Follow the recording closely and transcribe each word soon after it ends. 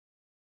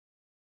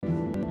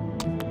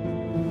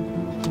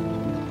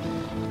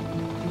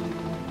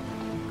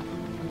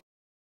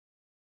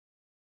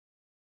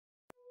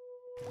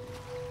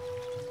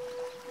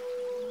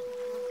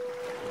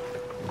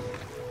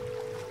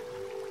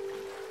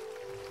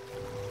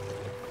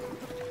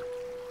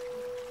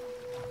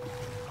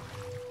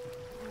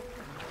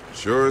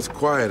Sure is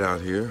quiet out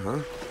here, huh?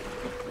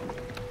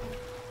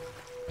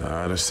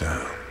 Not a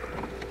sound.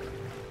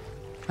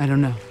 I don't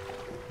know.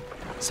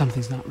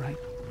 Something's not right.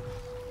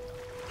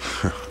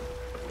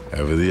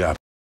 Ever the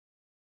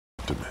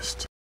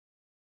optimist.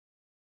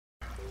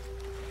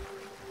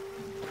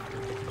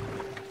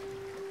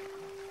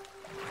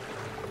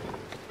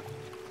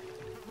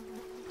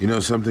 You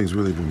know, something's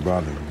really been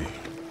bothering me,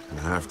 and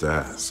I have to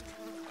ask.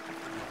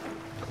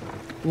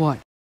 What?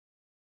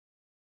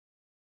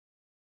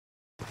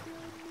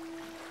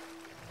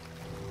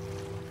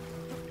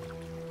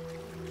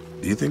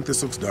 Do you think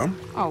this looks dumb?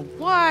 Oh,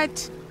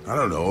 what? I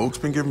don't know. Oak's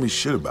been giving me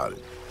shit about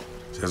it.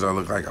 Says I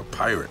look like a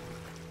pirate.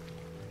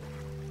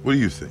 What do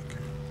you think?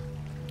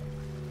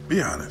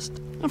 Be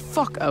honest. Oh,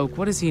 fuck Oak.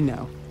 What does he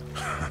know?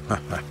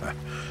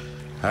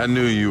 I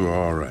knew you were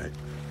all right.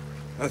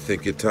 I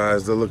think it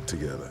ties the look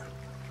together.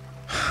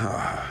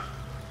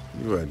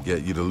 Knew I'd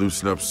get you to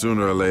loosen up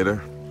sooner or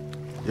later.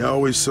 You're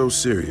always so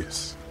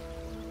serious.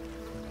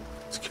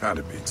 It's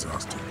gotta be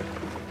exhausting.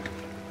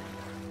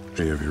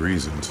 You have your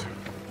reasons.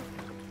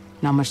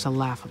 Not much to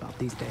laugh about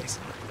these days.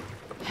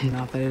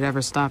 Not that it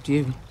ever stopped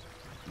you.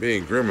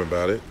 Being grim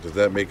about it, does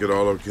that make it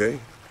all okay?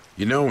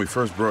 You know, when we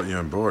first brought you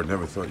on board,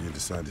 never thought you'd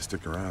decide to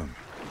stick around.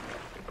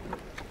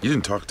 You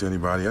didn't talk to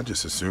anybody. I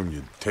just assumed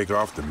you'd take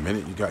off the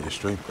minute you got your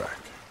strength back.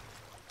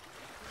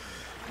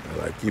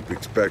 Well, I keep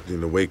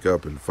expecting to wake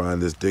up and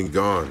find this thing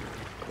gone,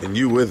 and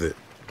you with it.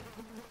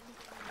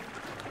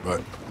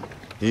 But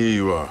here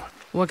you are.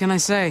 What can I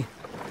say?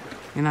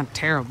 You're not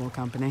terrible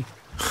company.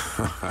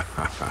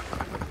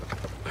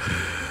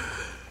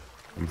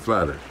 I'm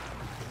flattered.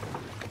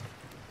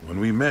 When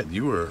we met,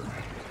 you were...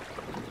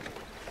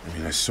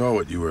 I saw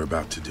what you were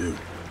about to do.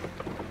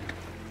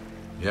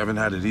 You haven't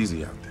had it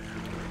easy out there.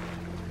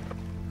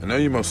 I know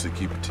you mostly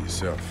keep it to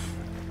yourself.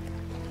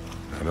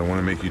 I don't want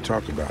to make you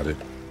talk about it.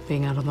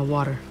 Being out on the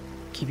water,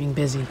 keeping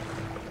busy.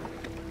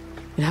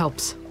 It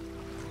helps.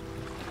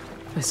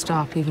 If I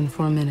stop even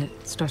for a minute,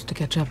 it starts to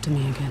catch up to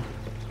me again.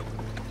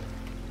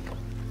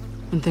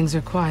 When things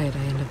are quiet, I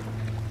end up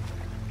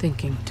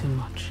thinking too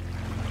much.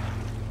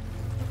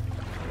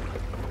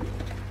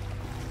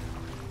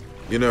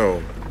 You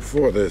know,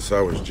 before this,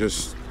 I was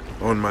just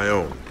on my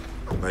own,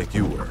 like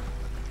you were.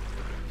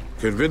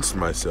 Convinced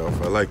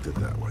myself I liked it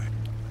that way.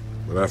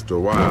 But after a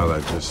while, I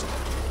just